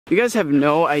You guys have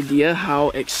no idea how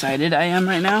excited I am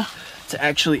right now to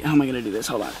actually, how am I gonna do this?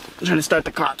 Hold on. I'm trying to start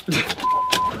the car. There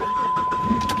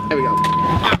we go.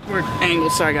 Awkward angle,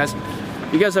 sorry guys.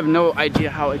 You guys have no idea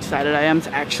how excited I am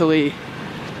to actually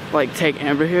like take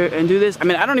Amber here and do this. I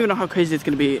mean, I don't even know how crazy it's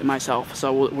gonna be myself,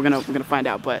 so we're gonna find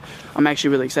out, but I'm actually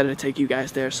really excited to take you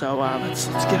guys there, so let's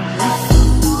get on it.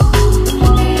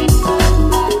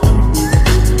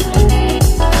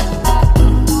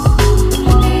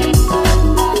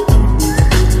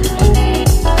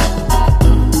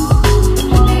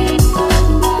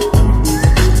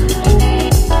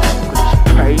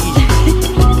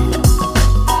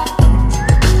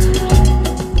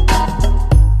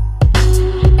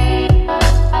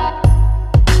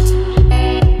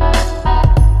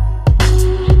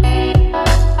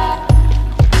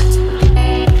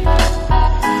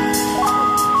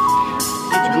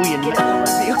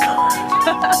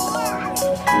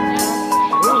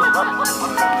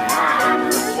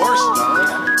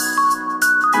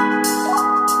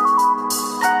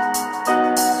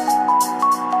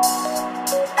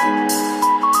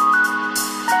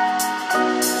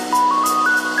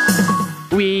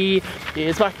 We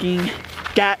is fucking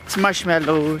got some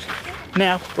marshmallows.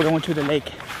 Now we're going to the lake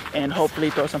and hopefully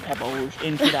throw some pebbles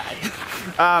into the ice.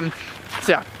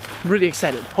 So yeah, really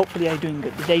excited. Hopefully I'm doing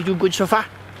good. Did I do good so far?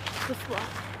 With what?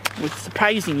 With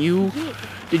surprising you. Yeah.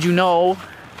 Did you know?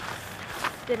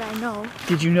 Did I know?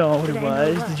 Did you know what it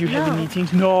was? Did you have any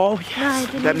things? No. Yes. No, I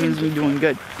didn't. That means we're doing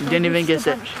good. You didn't even guess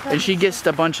it. And she guessed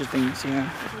a bunch of things. Yeah,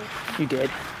 you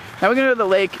did. Now we're gonna go to the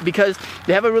lake because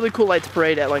they have a really cool lights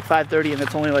parade at like 5:30 and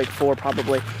it's only like 4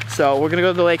 probably. So we're gonna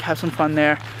go to the lake, have some fun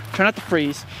there, try not to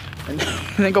freeze, and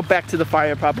then go back to the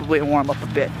fire probably and warm up a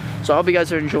bit. So I hope you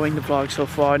guys are enjoying the vlog so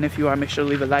far, and if you are, make sure to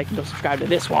leave a like and go subscribe to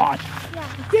this one.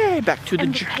 Yeah. Yay, back to the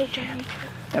journey.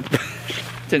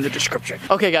 It's in the description.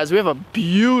 Okay guys, we have a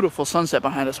beautiful sunset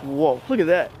behind us. Whoa, look at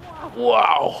that.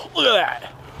 Wow, look at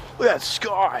that. Look at that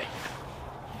sky.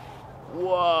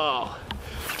 Whoa.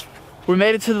 We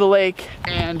made it to the lake,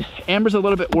 and Amber's a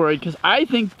little bit worried because I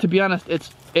think, to be honest,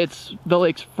 it's the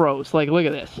lake's froze. Like, look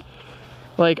at this.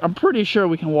 Like, I'm pretty sure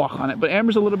we can walk on it, but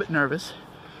Amber's a little bit nervous.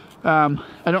 I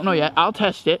don't know yet. I'll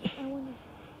test it.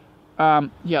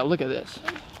 Yeah, look at this.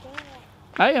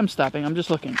 I am stopping. I'm just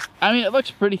looking. I mean, it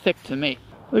looks pretty thick to me.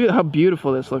 Look at how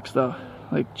beautiful this looks, though.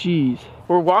 Like, geez.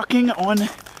 We're walking on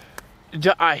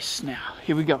the ice now.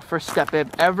 Here we go. First step,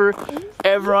 babe. Ever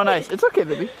on ice. It's okay,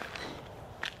 baby.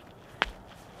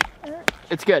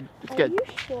 It's good. It's good. Are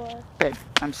you sure? Babe,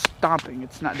 I'm stomping.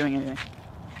 It's not doing anything.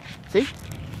 See?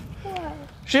 What?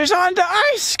 She's on the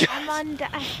ice, guys. I'm on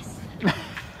the ice.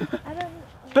 I don't.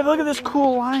 But look at this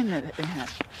cool line that it has.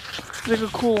 It's like a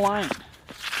cool line.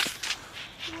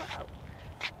 Wow.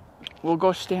 We'll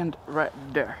go stand right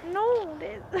there. No,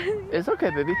 It's okay,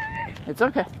 baby. It's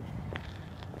okay.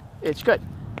 It's good.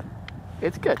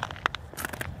 It's good.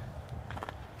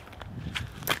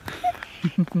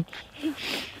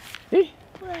 Hey.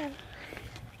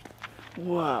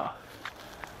 Whoa.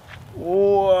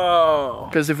 Whoa.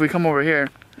 Because if we come over here,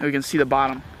 we can see the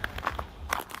bottom.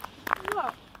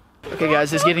 Whoa. Okay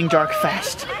guys, it's getting dark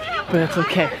fast, but it's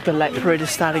okay. The light parade is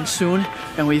starting soon,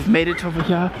 and we've made it over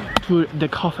here to the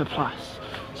coffee place.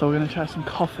 So we're gonna try some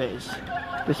coffees.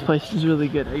 This place is really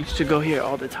good. I used to go here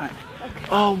all the time. Okay.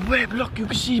 Oh babe, look, you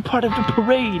can see part of the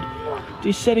parade.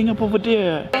 They're setting up over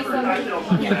there. Look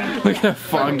at that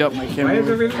fogged up my camera.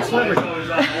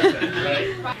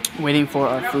 Waiting for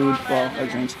our food, well, our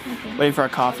drinks. Waiting for our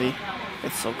coffee.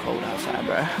 It's so cold outside,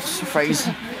 bro. It's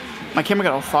freezing. My camera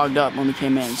got all fogged up when we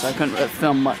came in, so I couldn't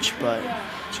film much, but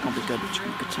it's gonna be good. It's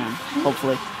gonna be a good time.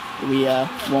 Hopefully, we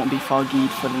won't be foggy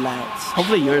for the lights.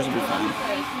 Hopefully yours will be fine.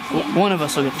 One of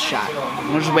us will get the shot.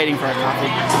 We're just waiting for our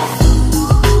coffee.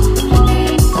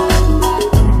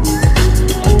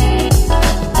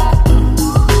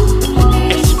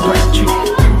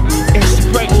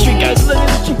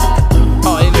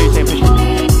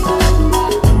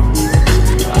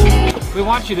 We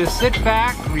want you to sit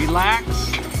back, relax,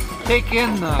 take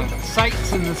in the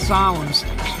sights and the sounds,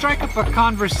 strike up a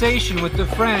conversation with a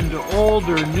friend, old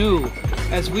or new,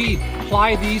 as we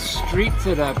ply these streets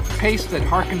at a pace that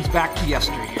harkens back to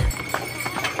yesteryear.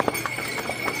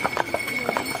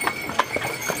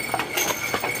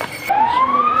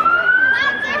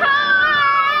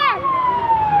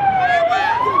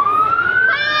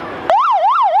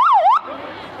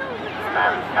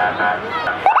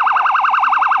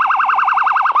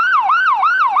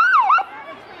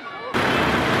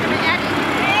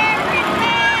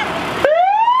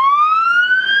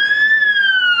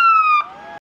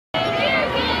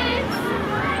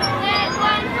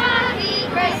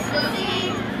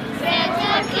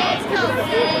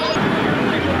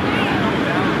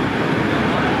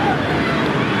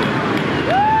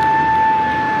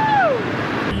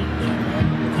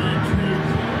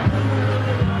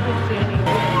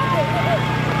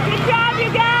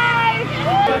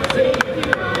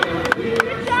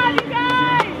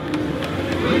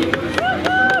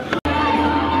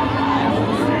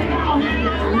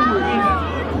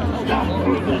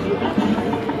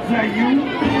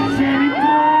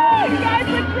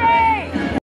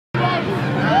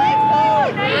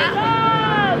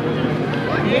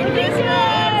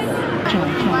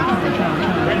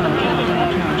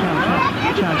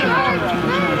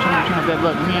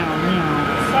 Look, meow, meow,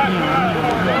 meow,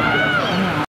 meow,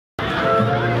 meow.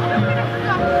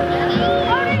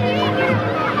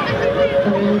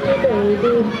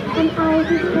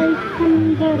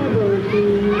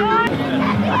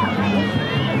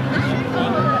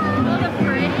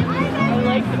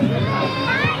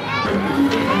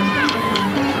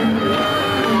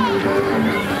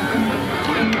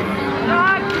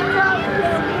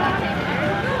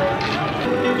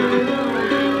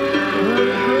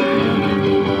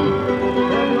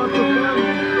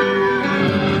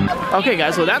 Okay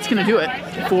guys, so that's gonna do it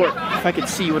for, if I could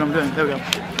see what I'm doing, there we go.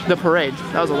 The parade,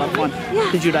 that was a lot of fun.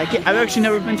 Yeah. Did you like it? I've actually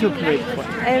never been to a parade before.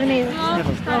 I haven't either.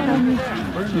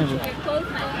 Never.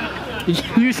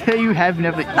 Did you say you have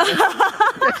never?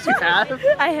 Yes, you have?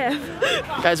 I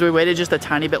have. Guys, we waited just a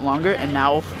tiny bit longer and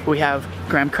now we have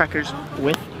graham crackers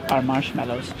with our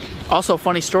marshmallows. Also,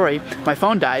 funny story, my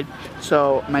phone died,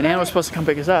 so my nana was supposed to come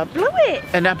pick us up. Blew it!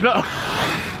 And that blew.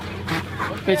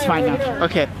 It's fine now.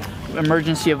 Okay.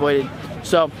 Emergency avoided.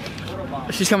 So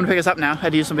she's coming to pick us up now. I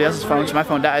had to use somebody else's phone, so my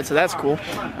phone died, so that's cool. So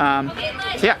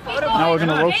yeah, now we're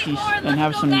gonna roast these and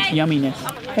have some yumminess.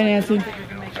 Hey Nancy,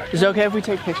 is it okay if we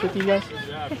take pictures with you guys?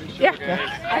 Yeah.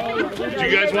 Do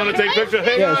you guys want to take pictures?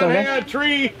 Hang on, hang on,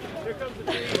 tree.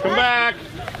 Come back.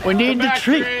 We need the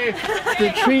tree.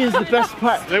 The tree is the best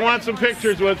part. They want some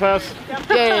pictures with us.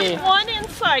 Yay. One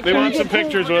inside. They want some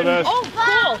pictures with us. Oh,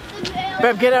 cool.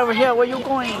 Babe, get over here. Where you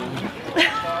going?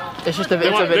 It's just a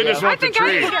video. They just want the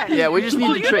tree. Yeah, we just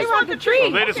need the tree. want the tree.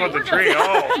 Oh, they just want the tree.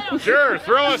 Oh, sure.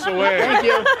 Throw us away. Thank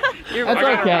you. That's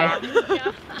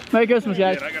okay. Merry Christmas,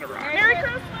 guys. Merry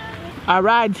Christmas. Our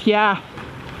ride's here.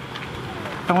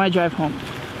 I want to drive home.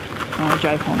 I want to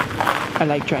drive home. I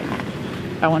like driving.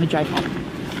 I want to drive home.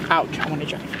 Ouch, I want to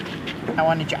drive. I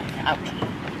want to drive. Ouch.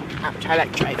 Ouch, I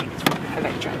like driving. I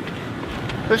like driving.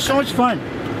 It was so much fun.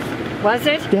 Was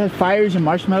it? They had fires and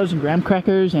marshmallows and graham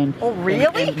crackers and oh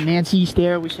really? And Nancy's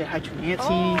there. We said hi to Nancy.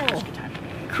 Oh. It was a good time.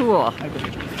 Cool. All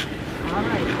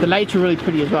right. The lights were really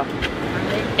pretty as well.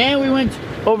 And we went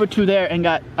over to there and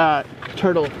got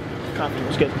turtle coffee. It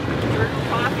was good.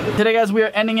 Today guys, we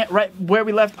are ending it right where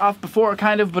we left off before,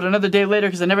 kind of, but another day later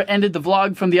because I never ended the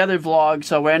vlog from the other vlog,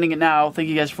 so we're ending it now. Thank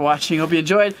you guys for watching. Hope you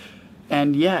enjoyed.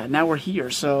 And yeah, now we're here,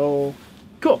 so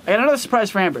cool. I got another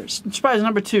surprise for Amber. Surprise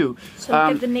number 2. So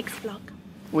look at the next vlog.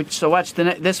 So watch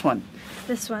this one.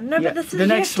 This one. No, yeah, but this is the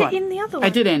next one. In the other one. I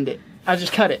did end it. I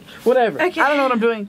just cut it. Whatever. Okay. I don't know what I'm doing.